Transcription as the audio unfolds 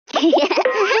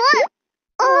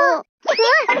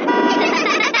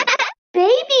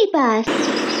Babybus.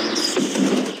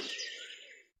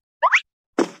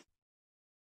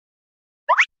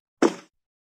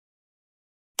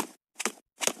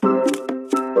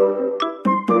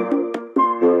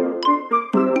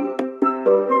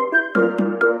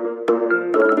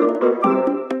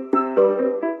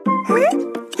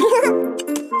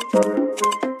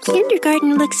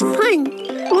 Kindergarten looks fun.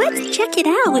 Let's check it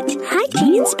out.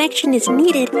 Hygiene inspection is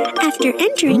needed after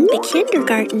entering the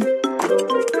kindergarten.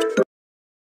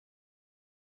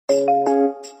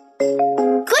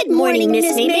 Good morning,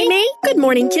 Miss May. Good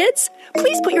morning, kids.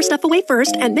 Please put your stuff away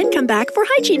first and then come back for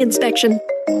hygiene inspection.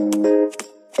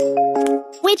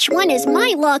 Which one is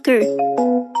my locker?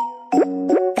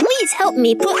 Please help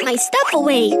me put my stuff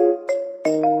away.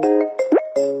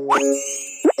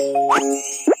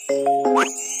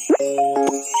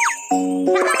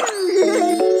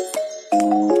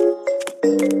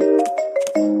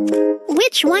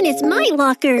 Which one is my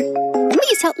locker?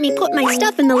 Please help me put my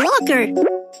stuff in the locker.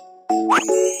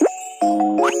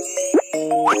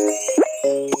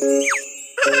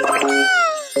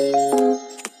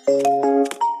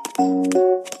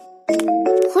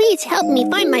 Please help me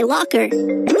find my locker.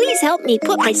 Please help me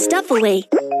put my stuff away.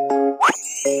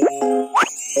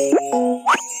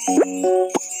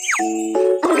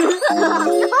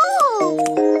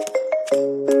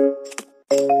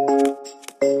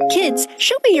 Kids,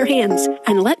 show me your hands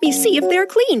and let me see if they're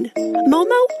clean.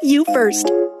 Momo, you first.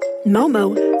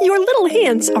 Momo, your little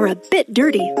hands are a bit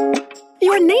dirty.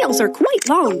 Your nails are quite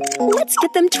long. Let's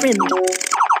get them trimmed.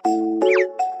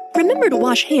 Remember to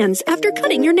wash hands after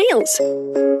cutting your nails.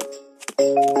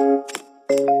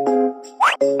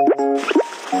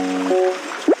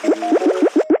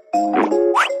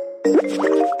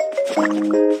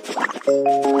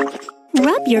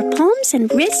 Rub your palms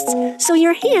and wrists so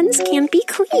your hands can be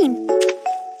clean.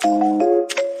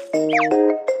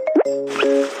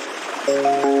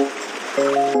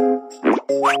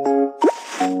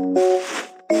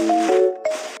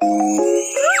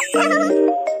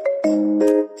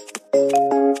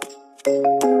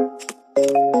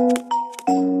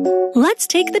 Let's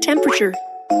take the temperature.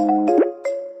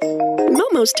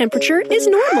 Momo's temperature is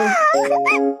normal.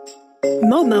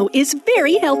 Momo is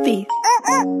very healthy.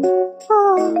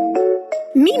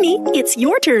 Mimi, it's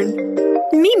your turn.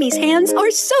 Mimi's hands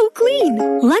are so clean.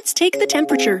 Let's take the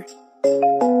temperature.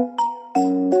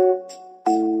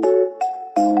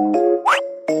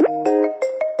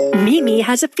 Mimi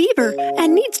has a fever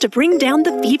and needs to bring down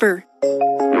the fever.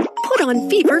 Put on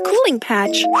fever cooling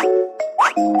patch.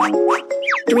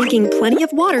 Drinking plenty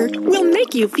of water will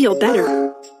make you feel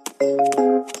better.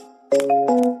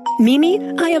 Mimi,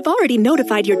 I have already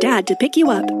notified your dad to pick you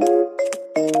up.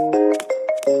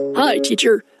 Hi,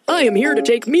 teacher. I am here to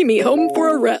take Mimi home for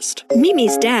a rest.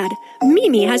 Mimi's dad.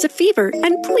 Mimi has a fever,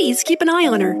 and please keep an eye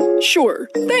on her. Sure,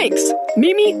 thanks.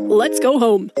 Mimi, let's go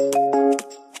home.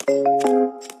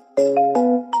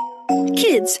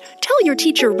 Kids, tell your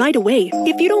teacher right away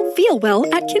if you don't feel well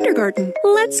at kindergarten.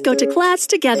 Let's go to class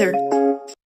together.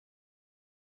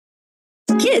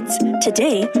 Kids,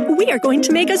 today we are going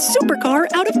to make a supercar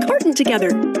out of carton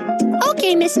together.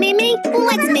 Okay, Miss Mimi,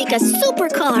 let's make a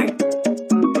supercar.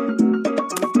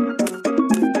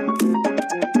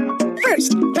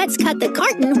 First, let's cut the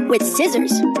carton with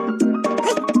scissors.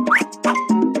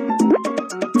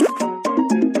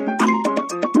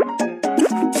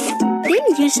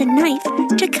 Then use a knife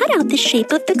to cut out the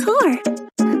shape of the car.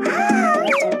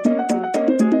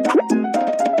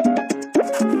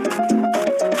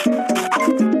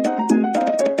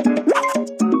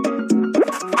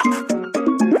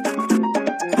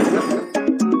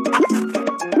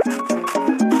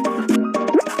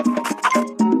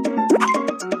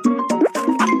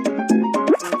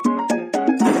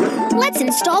 Let's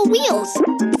install wheels.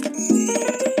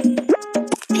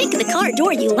 Pick the car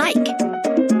door you like.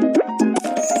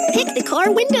 Pick the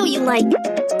car window you like.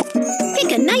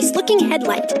 Pick a nice looking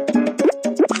headlight.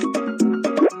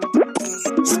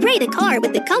 Spray the car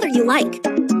with the color you like.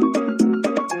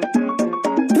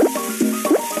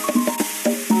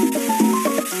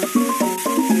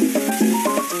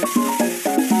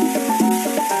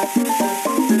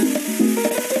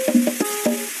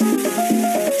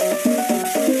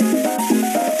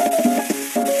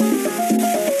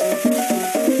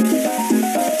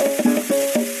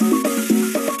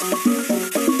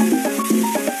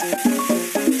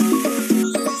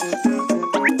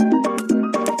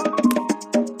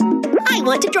 I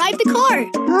want to drive the car.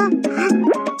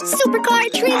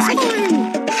 Supercar transform!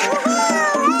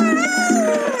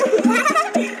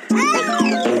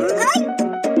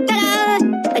 Ta-da!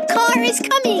 The car is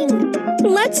coming!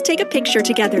 Let's take a picture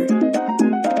together.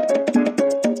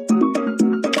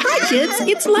 Hi, kids.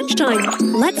 It's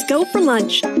lunchtime. Let's go for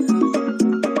lunch.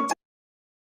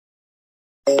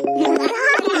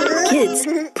 Kids,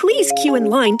 please queue in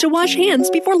line to wash hands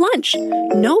before lunch.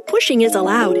 No pushing is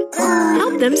allowed.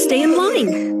 Help them stay in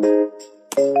line.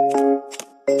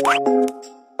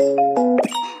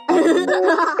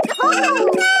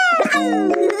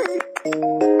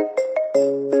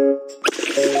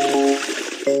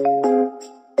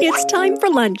 It's time for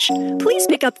lunch. Please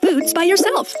pick up foods by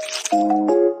yourself.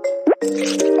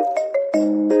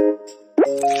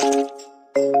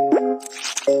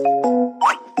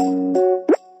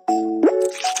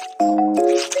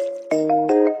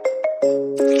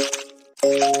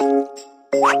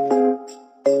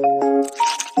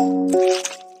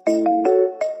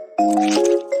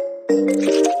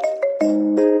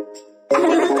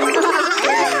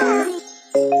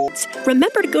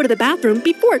 Remember to go to the bathroom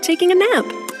before taking a nap.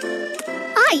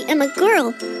 I am a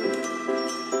girl.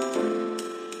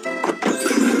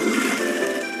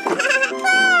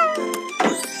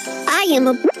 I am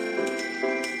a...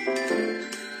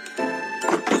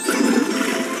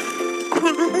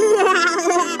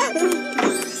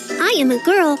 I am a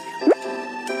girl.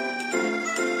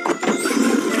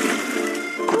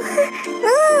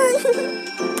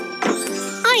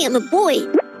 I am a boy.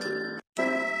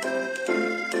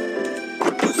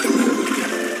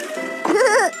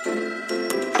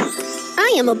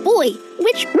 I am a boy.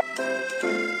 Which...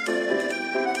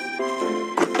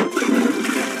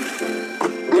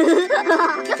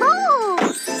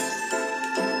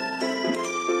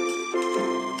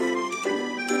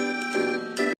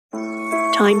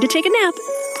 Time to take a nap.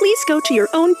 Please go to your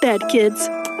own bed, kids.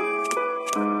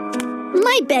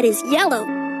 My bed is yellow.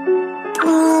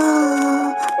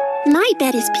 My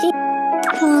bed is pink.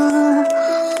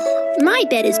 My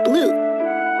bed is blue.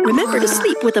 Remember to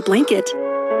sleep with a blanket.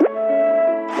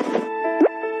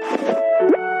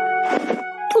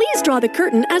 Please draw the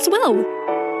curtain as well.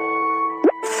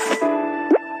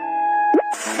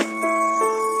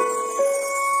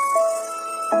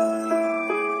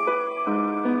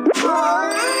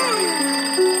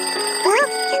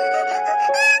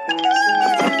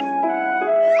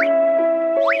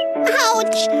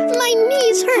 Ouch! My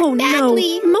knees hurt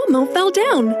badly. Oh no, Momo fell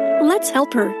down. Let's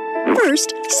help her.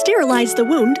 First, sterilize the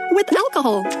wound with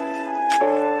alcohol.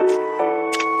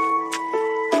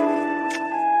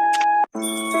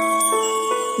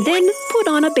 Then put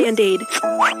on a Band-Aid.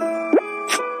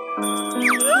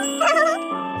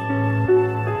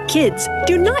 Kids,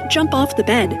 do not jump off the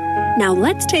bed. Now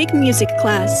let's take music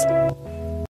class.